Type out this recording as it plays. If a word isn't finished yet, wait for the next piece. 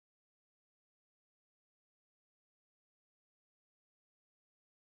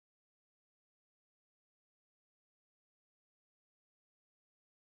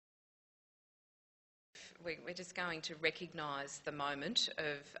we're just going to recognise the moment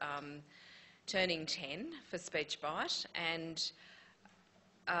of turning 10 for SpeechBITE, and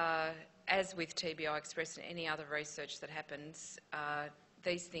as with TBI Express and any other research that happens,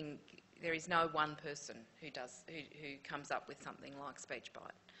 there is no one person who comes up with something like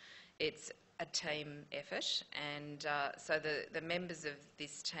SpeechBITE. It's a team effort, and so the members of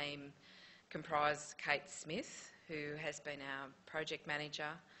this team comprise Kate Smith, who has been our project manager,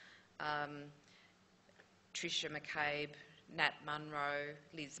 Tricia McCabe, Nat Munro,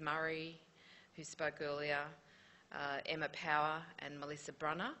 Liz Murray, who spoke earlier, Emma Power and Melissa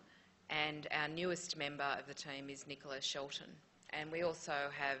Brunner, and our newest member of the team is Nicola Shelton. And we also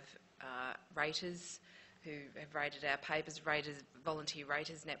have raters who have rated our papers, volunteer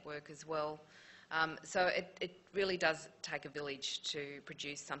raters network as well. So it really does take a village to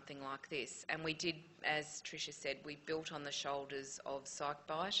produce something like this. And we did, as Tricia said, we built on the shoulders of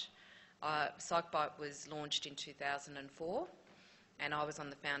SpeechBITE. SpeechBITE was launched in 2004, and I was on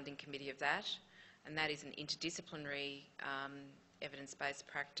the founding committee of that. And that is an interdisciplinary evidence-based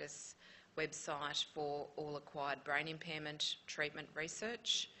practice website for all acquired brain impairment treatment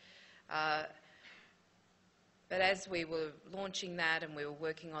research. But as we were launching that and we were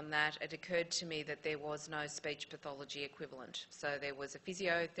working on that, it occurred to me that there was no speech pathology equivalent. So there was a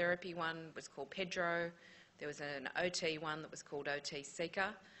physiotherapy one, it was called Pedro. There was an OT one that was called OT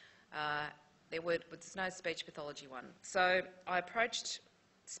Seeker. There was no speech pathology one. So I approached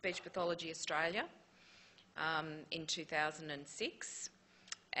Speech Pathology Australia in 2006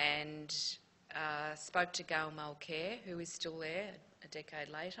 and spoke to Gail Mulcair, who is still there a decade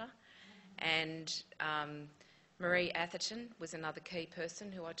later, and Marie Atherton was another key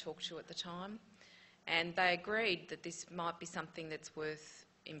person who I talked to at the time, and they agreed that this might be something that's worth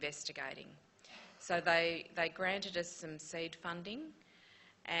investigating. So they granted us some seed funding,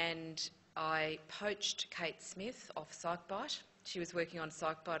 and I poached Kate Smith off SpeechBITE. She was working on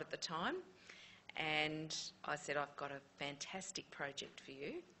SpeechBITE at the time, and I said, I've got a fantastic project for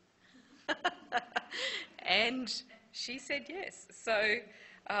you. And she said yes. So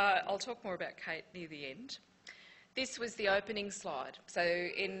I'll talk more about Kate near the end. This was the opening slide. So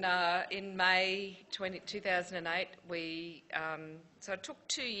in May 2008, so it took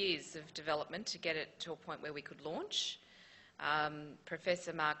 2 years of development to get it to a point where we could launch.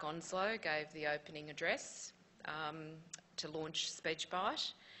 Professor Mark Onslow gave the opening address to launch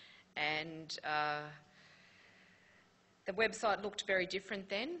SpeechBITE, and the website looked very different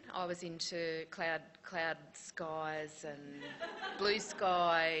then. I was into cloud skies and blue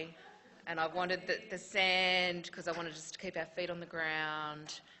sky, and I wanted the sand because I wanted us to keep our feet on the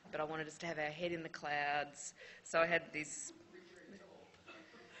ground, but I wanted us to have our head in the clouds. So I had this...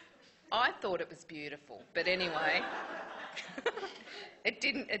 I thought it was beautiful, but anyway, it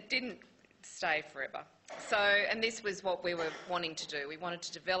didn't stay forever. So, and this was what we were wanting to do. We wanted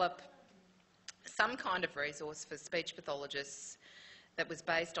to develop some kind of resource for speech pathologists that was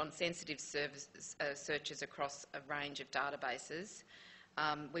based on sensitive searches across a range of databases.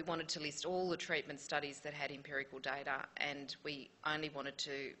 We wanted to list all the treatment studies that had empirical data, and we only wanted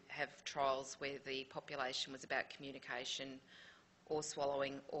to have trials where the population was about communication or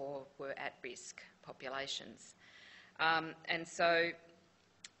swallowing or were at-risk populations. And so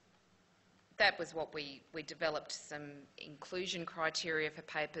that was what we developed, some inclusion criteria for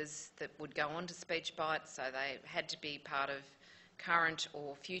papers that would go on to SpeechBITE, so they had to be part of current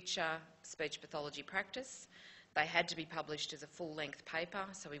or future speech pathology practice. They had to be published as a full-length paper,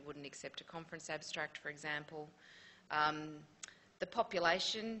 so we wouldn't accept a conference abstract, for example. The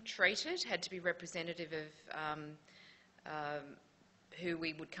population treated had to be representative of who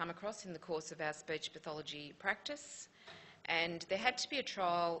we would come across in the course of our speech pathology practice. And there had to be a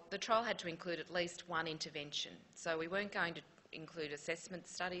trial. The trial had to include at least one intervention. So we weren't going to include assessment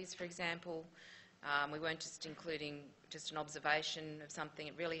studies, for example. We weren't just including just an observation of something.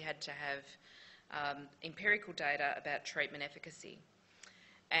 It really had to have empirical data about treatment efficacy.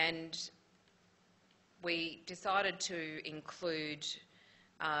 And we decided to include,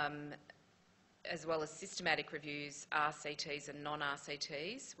 as well as systematic reviews, RCTs and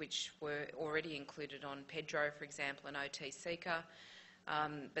non-RCTs, which were already included on Pedro, for example, and OT Seeker.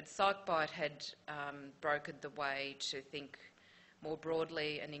 But SpeechBITE had brokered the way to think more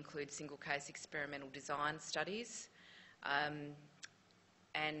broadly and include single-case experimental design studies.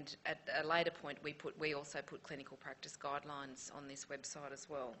 And at a later point, we also put clinical practice guidelines on this website as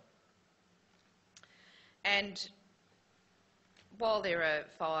well. And while there are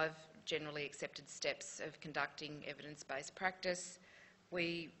 5 generally accepted steps of conducting evidence-based practice,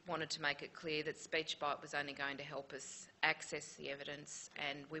 we wanted to make it clear that SpeechBITE was only going to help us access the evidence,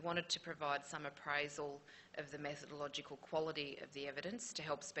 and we wanted to provide some appraisal of the methodological quality of the evidence to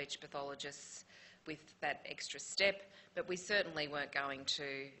help speech pathologists with that extra step, but we certainly weren't going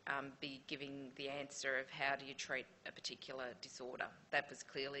to be giving the answer of how do you treat a particular disorder. That was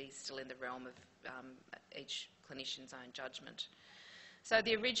clearly still in the realm of each clinician's own judgment. So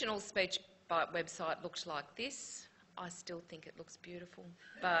the original SpeechBITE website looked like this. I still think it looks beautiful,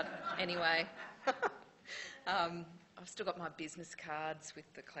 but anyway, I've still got my business cards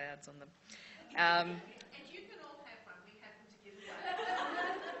with the clouds on them. And you can all have one. We happen to give away.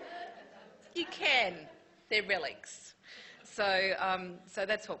 You can. They're relics. So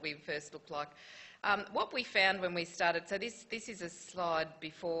that's what we first looked like. What we found when we started, so this is a slide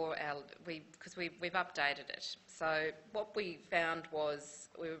before because we've updated it. So what we found was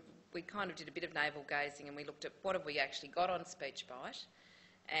we kind of did a bit of navel gazing and we looked at what have we actually got on SpeechBITE,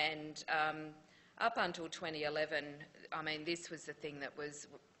 and up until 2011, I mean, this was the thing that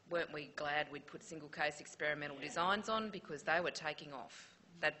weren't we glad we'd put single case experimental designs on, because they were taking off.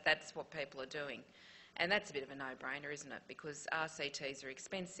 That's what people are doing. And that's a bit of a no-brainer, isn't it? Because RCTs are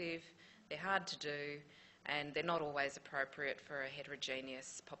expensive, they're hard to do, and they're not always appropriate for a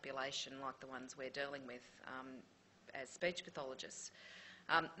heterogeneous population like the ones we're dealing with as speech pathologists.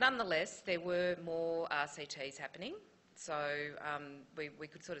 Nonetheless, there were more RCTs happening, so we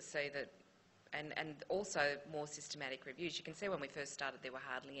could sort of see that, and also more systematic reviews. You can see when we first started there were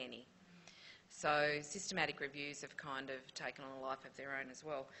hardly any. So systematic reviews have kind of taken on a life of their own as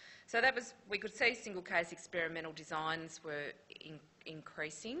well. So that was, we could see single case experimental designs were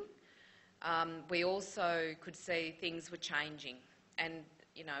increasing. We also could see things were changing, and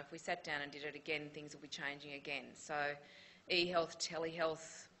you know, if we sat down and did it again, things will be changing again. So e-health,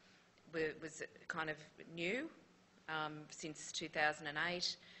 telehealth was kind of new since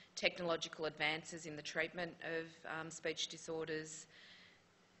 2008. Technological advances in the treatment of speech disorders.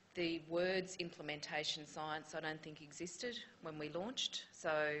 The words implementation science I don't think existed when we launched.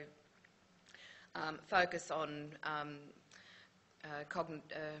 So focus on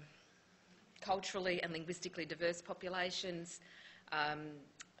culturally and linguistically diverse populations.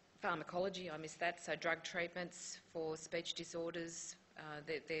 Pharmacology, I missed that, so drug treatments for speech disorders,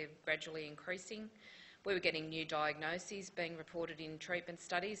 they're gradually increasing. We were getting new diagnoses being reported in treatment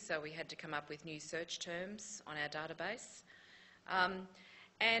studies, so we had to come up with new search terms on our database.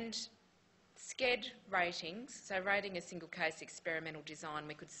 And SCED ratings, so rating a single case experimental design,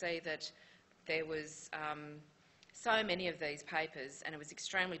 we could see that there was so many of these papers, and it was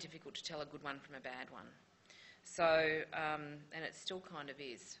extremely difficult to tell a good one from a bad one. So, and it still kind of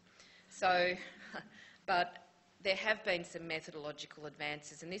is. So, but there have been some methodological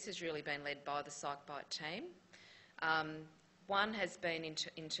advances, and this has really been led by the SpeechBITE team. One has been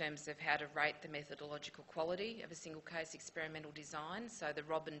in terms of how to rate the methodological quality of a single case experimental design. So the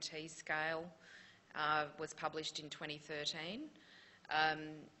Robin T scale was published in 2013.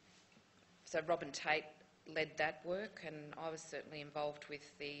 So Robin Tate led that work, and I was certainly involved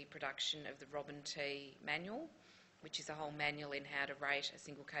with the production of the Robin T manual, which is a whole manual in how to rate a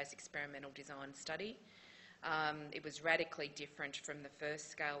single case experimental design study. It was radically different from the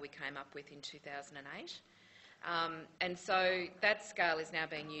first scale we came up with in 2008. And so that scale is now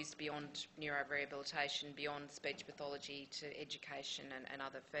being used beyond neurorehabilitation, beyond speech pathology to education and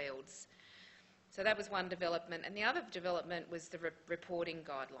other fields. So that was one development. And the other development was the reporting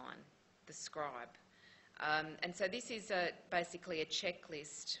guideline, the SCRIBE. And so this is basically a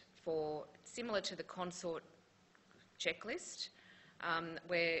checklist similar to the consort checklist,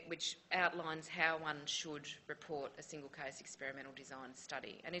 which outlines how one should report a single case experimental design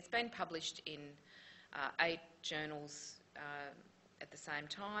study. And it's been published in 8 journals at the same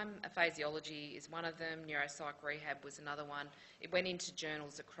time. Aphasiology is one of them, neuropsych rehab was another one. It went into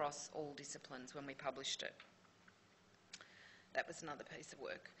journals across all disciplines when we published it. That was another piece of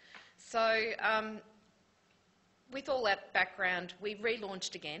work. So with all that background, we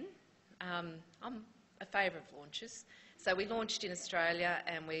relaunched again. I'm a favourite of launches. So we launched in Australia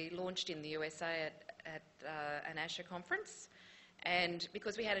and we launched in the USA at an ASHA conference, and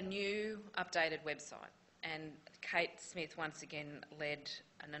because we had a new updated website, and Kate Smith once again led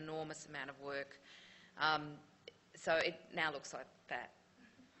an enormous amount of work. So it now looks like that,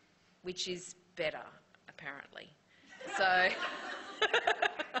 which is better, apparently. So,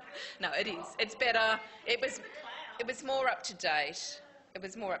 no, it is. It's better. It was more up to date. It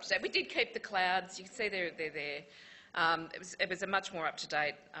was more up to date. We did keep the clouds. You can see they're there. It was a much more up to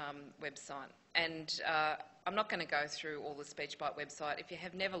date website, and I'm not going to go through all the SpeechBITE website. If you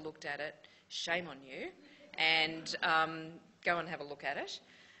have never looked at it, shame on you. And go and have a look at it.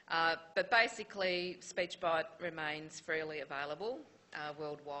 But basically, SpeechBITE remains freely available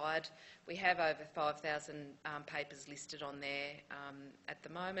worldwide. We have over 5,000 papers listed on there at the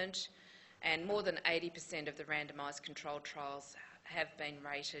moment, and more than 80% of the randomised controlled trials have been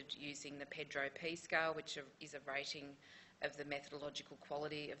rated using the Pedro P scale, which is a rating of the methodological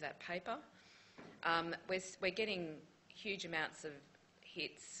quality of that paper. We're getting huge amounts of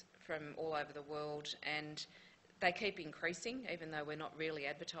hits from all over the world, and they keep increasing, even though we're not really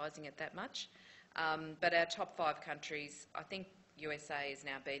advertising it that much. But our top 5 countries, I think USA is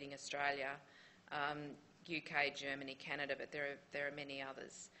now beating Australia, UK, Germany, Canada, but there are many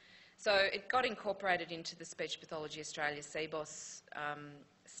others. So it got incorporated into the Speech Pathology Australia CBOS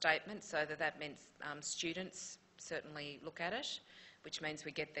statement, so that meant students certainly look at it, which means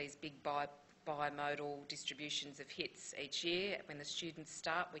we get these big bimodal distributions of hits each year. When the students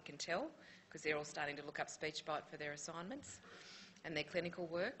start, we can tell, because they're all starting to look up SpeechBITE for their assignments and their clinical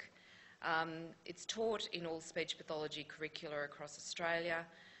work. It's taught in all speech pathology curricula across Australia.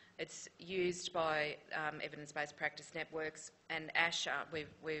 It's used by evidence-based practice networks, and ASHA,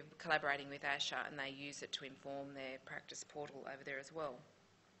 we're collaborating with ASHA, and they use it to inform their practice portal over there as well.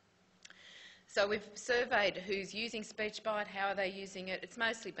 So we've surveyed who's using SpeechBITE, how are they using it. It's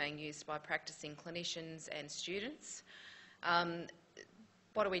mostly being used by practicing clinicians and students.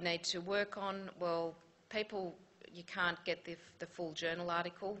 What do we need to work on? Well, you can't get the full journal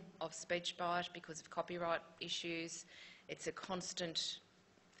article of SpeechBITE because of copyright issues. It's a constant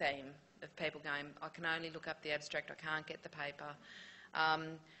theme of people going, I can only look up the abstract, I can't get the paper.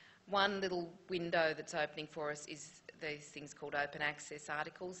 One little window that's opening for us is these things called open access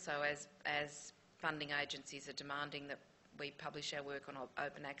articles. So as funding agencies are demanding that we publish our work on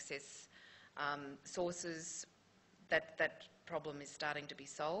open access sources, that problem is starting to be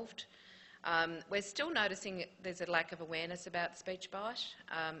solved. We're still noticing there's a lack of awareness about SpeechBITE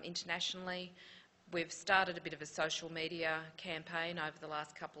internationally. We've started a bit of a social media campaign over the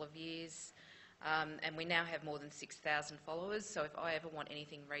last couple of years, and we now have more than 6,000 followers. So if I ever want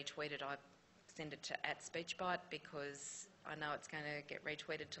anything retweeted, I send it to @SpeechBITE because I know it's going to get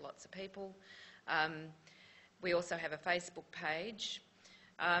retweeted to lots of people. We also have a Facebook page.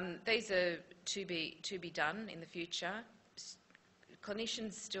 These are to be done in the future.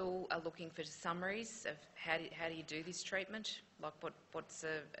 Clinicians still are looking for summaries of how do you do this treatment, like what's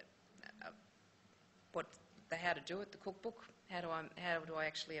the how to do it, the cookbook. How do I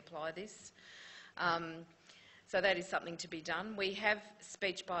actually apply this? So that is something to be done. We have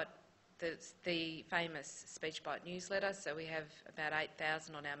SpeechBITE, the famous SpeechBITE newsletter. So we have about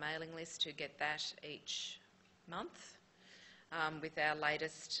 8,000 on our mailing list who get that each month with our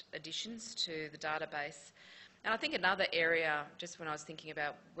latest additions to the database. And I think another area, just when I was thinking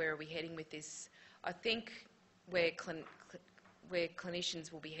about where are we heading with this, I think where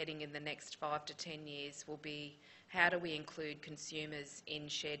clinicians will be heading in the next 5 to 10 years will be how do we include consumers in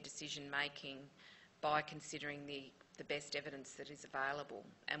shared decision making by considering the best evidence that is available.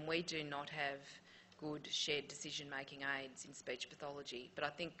 And we do not have good shared decision making aids in speech pathology, but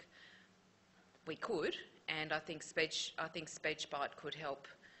I think we could, and I think SpeechBITE could help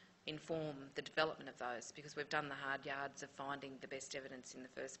inform the development of those, because we've done the hard yards of finding the best evidence in the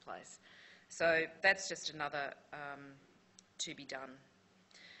first place. So that's just another to be done.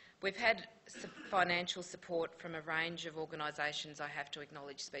 We've had financial support from a range of organisations. I have to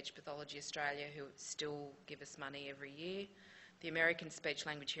acknowledge Speech Pathology Australia, who still give us money every year. The American Speech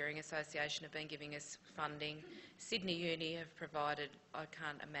Language Hearing Association have been giving us funding. Sydney Uni have provided, I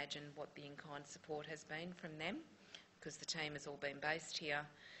can't imagine what the in-kind support has been from them, because the team has all been based here.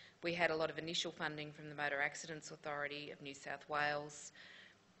 We had a lot of initial funding from the Motor Accidents Authority of New South Wales.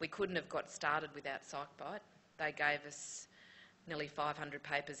 We couldn't have got started without SpeechBITE. They gave us nearly 500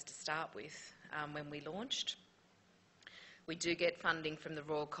 papers to start with when we launched. We do get funding from the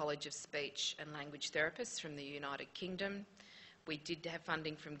Royal College of Speech and Language Therapists from the United Kingdom. We did have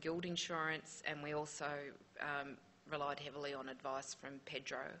funding from Guild Insurance, and we also relied heavily on advice from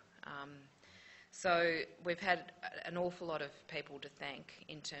Pedro. So we've had an awful lot of people to thank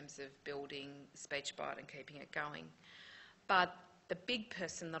in terms of building SpeechBITE and keeping it going. But the big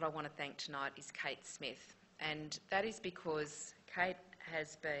person that I want to thank tonight is Kate Smith, and that is because Kate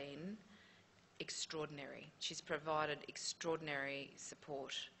has been extraordinary. She's provided extraordinary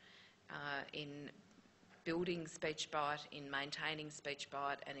support in building SpeechBITE, in maintaining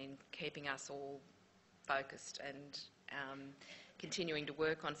SpeechBITE, and in keeping us all focused and continuing to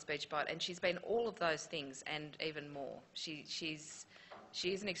work on SpeechBITE. And she's been all of those things and even more. She is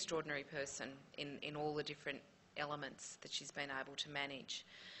an extraordinary person in all the different elements that she's been able to manage.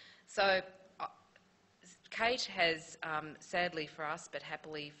 So Kate has, sadly for us, but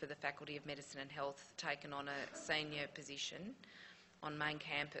happily for the Faculty of Medicine and Health, taken on a senior position on main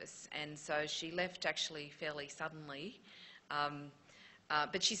campus, and so she left actually fairly suddenly,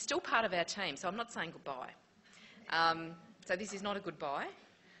 but she's still part of our team, so I'm not saying goodbye. So this is not a goodbye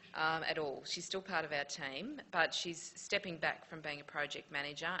at all. She's still part of our team, but she's stepping back from being a project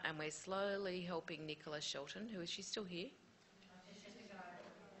manager, and we're slowly helping Nicola Shelton, who is she still here?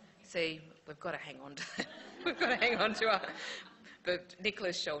 See, we've got to hang on to that. We've got to hang on to her. But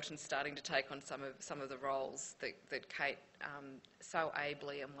Nicola Shelton's starting to take on some of the roles that Kate so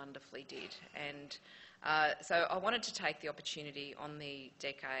ably and wonderfully did. And so I wanted to take the opportunity on the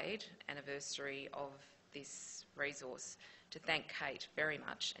decade anniversary of this resource to thank Kate very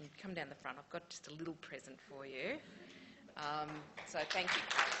much. And come down the front, I've got just a little present for you. So thank you,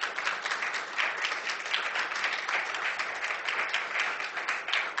 Kate.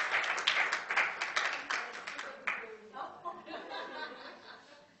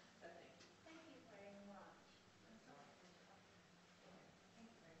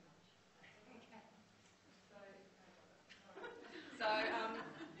 So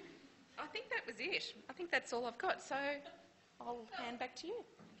I think that was it. I think that's all I've got. So I'll hand back to you.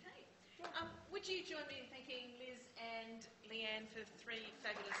 Okay. Would you join me in thanking Liz and Leanne for 3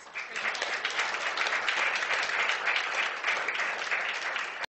 fabulous presentations?